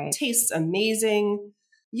tonic. Right. Tastes amazing.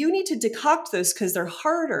 You need to decoct those because they're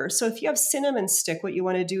harder. So if you have cinnamon stick, what you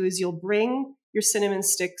want to do is you'll bring your cinnamon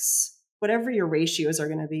sticks, whatever your ratios are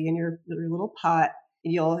going to be, in your little pot,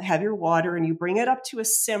 and you'll have your water and you bring it up to a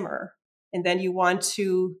simmer. And then you want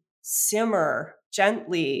to simmer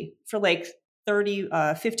gently for like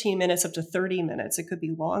 15 minutes up to 30 minutes. It could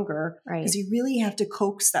be longer Right. because you really have to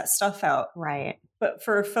coax that stuff out. Right. But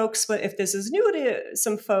for folks, but if this is new to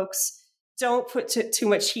some folks, don't put too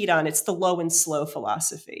much heat on. It's the low and slow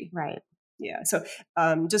philosophy. Right. Yeah. So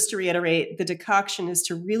just to reiterate, the decoction is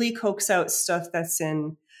to really coax out stuff that's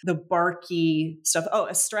in the barky stuff. Oh,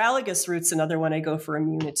 astragalus root's another one I go for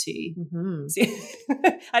immunity. Mm-hmm. See,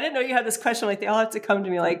 I didn't know you had this question. Like they all have to come to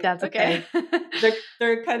me like, That's okay,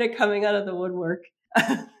 they're kind of coming out of the woodwork.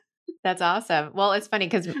 That's awesome. Well, it's funny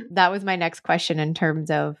because that was my next question in terms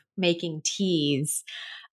of making teas.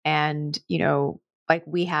 And, like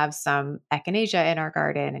we have some echinacea in our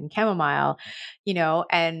garden and chamomile,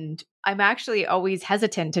 and I'm actually always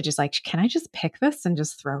hesitant to just like, can I just pick this and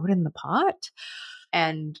just throw it in the pot?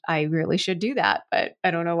 And I really should do that, but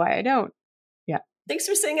I don't know why I don't. Yeah. Thanks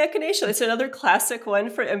for saying echinacea. It's another classic one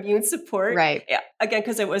for immune support. Right. Yeah. Again,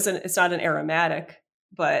 because it's not an aromatic,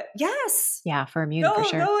 but yes. Yeah. For immune, for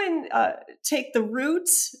sure. Go and take the root,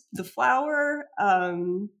 the flower.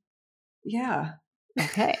 Yeah.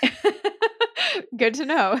 Okay. Good to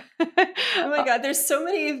know. Oh my God, there's so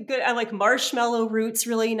many good. I like marshmallow roots,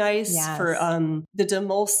 really nice for Yes. the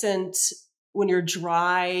demulcent when you're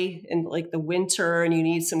dry in like the winter and you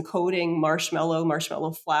need some coating.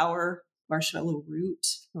 Marshmallow flower, marshmallow root.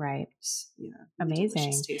 Right. Yeah, really delicious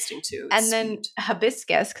Amazing. tasting too. It's And then sweet.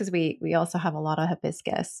 hibiscus, because we also have a lot of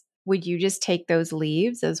hibiscus. Would you just take those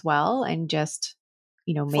leaves as well and just,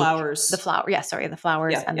 make the Flowers. flower? Yeah, sorry, the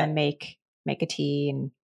flowers, Yeah, and yeah, then make a tea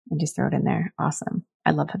and just throw it in there. Awesome.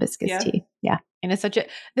 I love hibiscus yeah. tea. Yeah. And the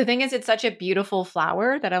thing is, it's such a beautiful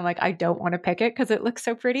flower that I'm like, I don't want to pick it because it looks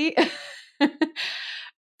so pretty.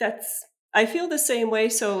 That's I feel the same way.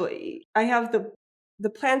 So I have the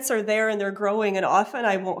plants are there and they're growing, and often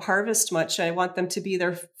I won't harvest much. I want them to be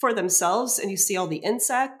there for themselves, and you see all the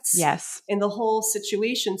insects Yes. and the whole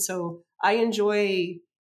situation. So I enjoy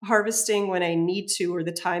harvesting when I need to or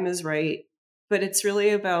the time is right. But it's really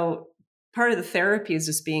about part of the therapy is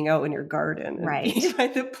just being out in your garden and being Right. by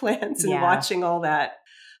the plants and Yeah. watching all that.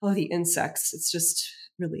 Oh, the insects. It's just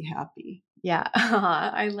really happy. Yeah.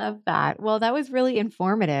 I love that. Well, that was really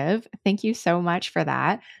informative. Thank you so much for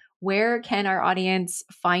that. Where can our audience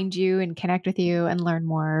find you and connect with you and learn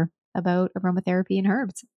more about aromatherapy and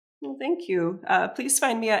herbs? Well, thank you. Please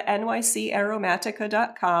find me at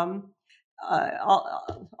nycaromatica.com.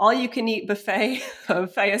 All you can eat buffet.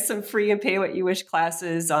 I have some free and pay what you wish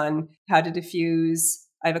classes on how to diffuse.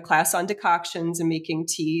 I have a class on decoctions and making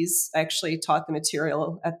teas. I actually taught the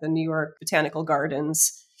material at the New York Botanical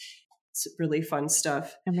Gardens. It's really fun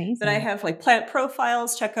stuff. But I Amazing. have like plant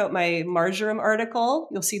profiles. Check out my marjoram article.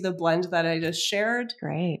 You'll see the blend that I just shared.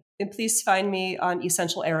 Great. And please find me on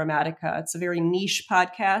Essential Aromatica. It's a very niche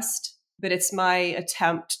podcast, but it's my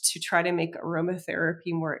attempt to try to make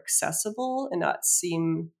aromatherapy more accessible and not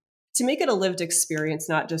seem to make it a lived experience,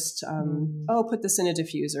 not just, Mm, oh, put this in a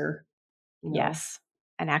diffuser, you know. yes.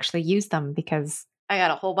 And actually use them because I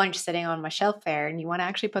got a whole bunch sitting on my shelf there and you want to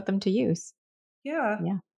actually put them to use. Yeah.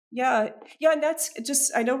 Yeah. Yeah. Yeah. And that's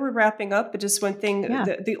just, I know we're wrapping up, but just one thing Yeah.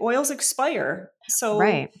 the oils expire. So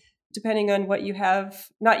Right. depending on what you have,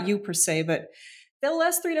 not you per se, but they'll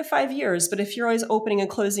last 3 to 5 years. But if you're always opening and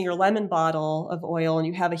closing your lemon bottle of oil and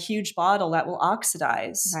you have a huge bottle, that will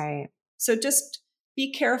oxidize. Right. So just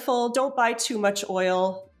be careful. Don't buy too much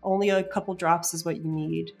oil. Only a couple drops is what you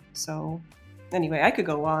need. So anyway, I could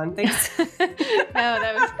go on. Thanks. No,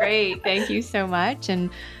 that was great. Thank you so much. And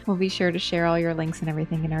we'll be sure to share all your links and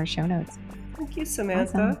everything in our show notes. Thank you, Awesome.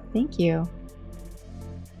 Samantha. Thank you.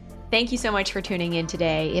 Thank you so much for tuning in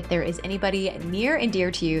today. If there is anybody near and dear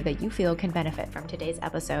to you that you feel can benefit from today's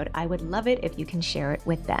episode, I would love it if you can share it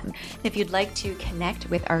with them. If you'd like to connect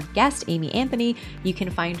with our guest, Amy Anthony, you can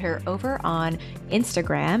find her over on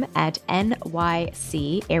Instagram at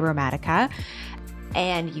NYC Aromatica.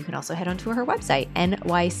 And you can also head onto her website,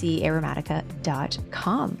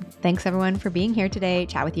 nycaromatica.com. Thanks everyone for being here today.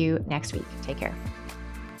 Chat with you next week. Take care.